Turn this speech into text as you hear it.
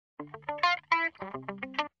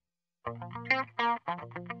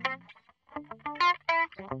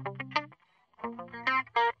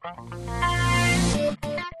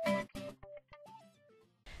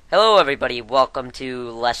Hello everybody, welcome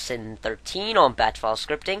to lesson 13 on batch file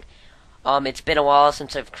scripting. It's been a while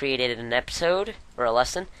since I've created an episode, or a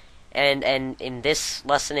lesson, and in this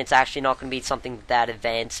lesson it's actually not going to be something that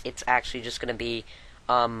advanced. It's actually just going to be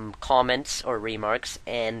comments or remarks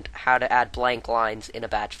and how to add blank lines in a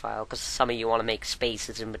batch file, because some of you want to make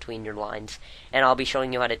spaces in between your lines, and I'll be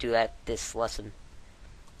showing you how to do that this lesson.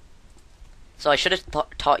 So I should have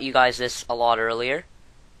taught you guys this a lot earlier,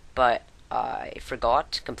 but I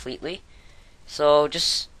forgot completely. So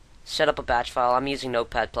just set up a batch file. I'm using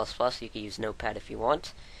Notepad++. You can use Notepad if you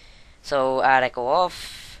want. So add echo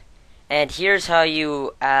off. And here's how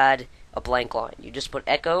you add a blank line. You just put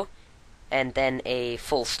echo and then a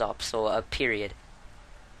full stop, so a period.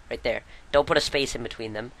 Right there. Don't put a space in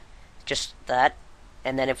between them. Just that.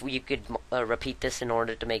 And then if you could repeat this in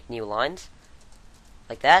order to make new lines.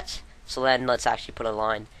 Like that. So then let's actually put a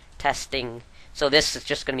line. Testing. So this is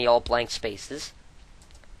just going to be all blank spaces.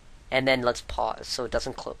 And then let's pause so it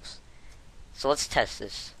doesn't close. So let's test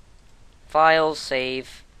this. File,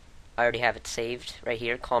 save. I already have it saved right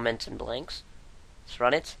here. Comments and blanks. Let's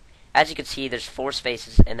run it. As you can see, there's 4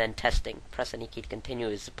 spaces and then testing. Press any key to continue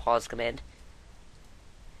is the pause command.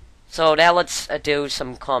 So now let's do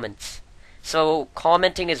some comments. So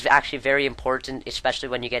commenting is actually very important, especially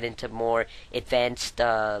when you get into more advanced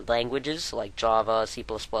languages like Java, C++,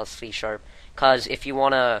 C#. Because if you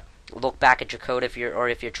want to look back at your code, if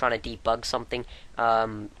you're trying to debug something,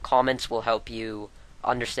 comments will help you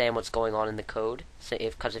understand what's going on in the code. So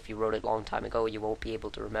because if you wrote it a long time ago, you won't be able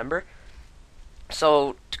to remember.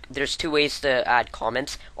 So there's 2 ways to add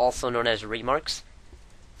comments, also known as remarks.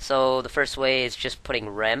 So the first way is just putting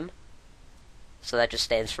rem. So that just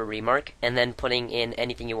stands for remark, and then putting in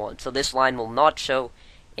anything you want. So this line will not show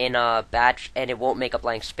in a batch, and it won't make a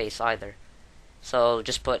blank space either. So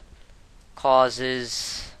just put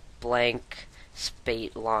causes blank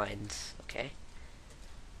space lines. Okay,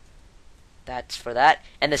 that's for that.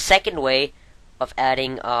 And the second way of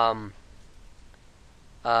adding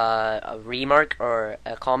a remark or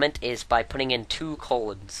a comment is by putting in 2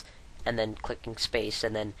 colons and then clicking space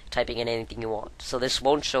and then typing in anything you want. So this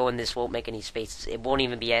won't show and this won't make any spaces. It won't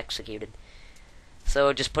even be executed.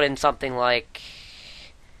 So just put in something like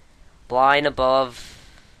line above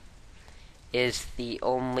is the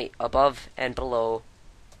only above and below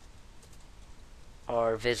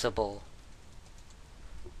are visible.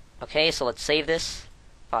 Okay, so let's save this.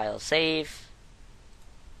 File save.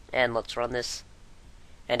 And let's run this.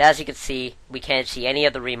 And as you can see, we can't see any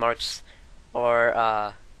of the remarks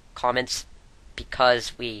or comments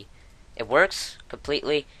because it works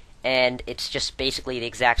completely and it's just basically the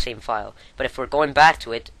exact same file. But if we're going back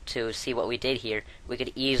to it to see what we did here, we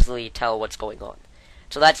could easily tell what's going on.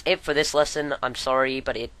 So that's it for this lesson. I'm sorry,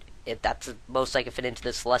 but that's the most I can fit into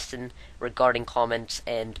this lesson regarding comments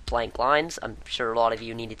and blank lines. I'm sure a lot of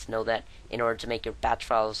you needed to know that in order to make your batch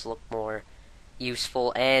files look more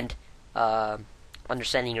useful and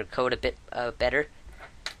understanding your code a bit better.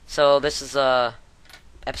 So this is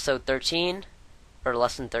episode 13, or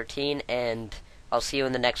lesson 13, and I'll see you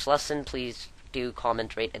in the next lesson. Please do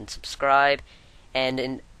comment, rate, and subscribe. And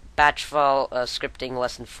in batch file scripting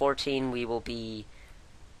lesson 14, we will be...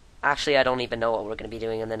 Actually, I don't even know what we're going to be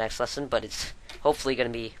doing in the next lesson, but it's hopefully going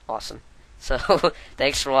to be awesome. So,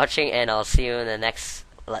 thanks for watching, and I'll see you in the next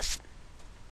lesson.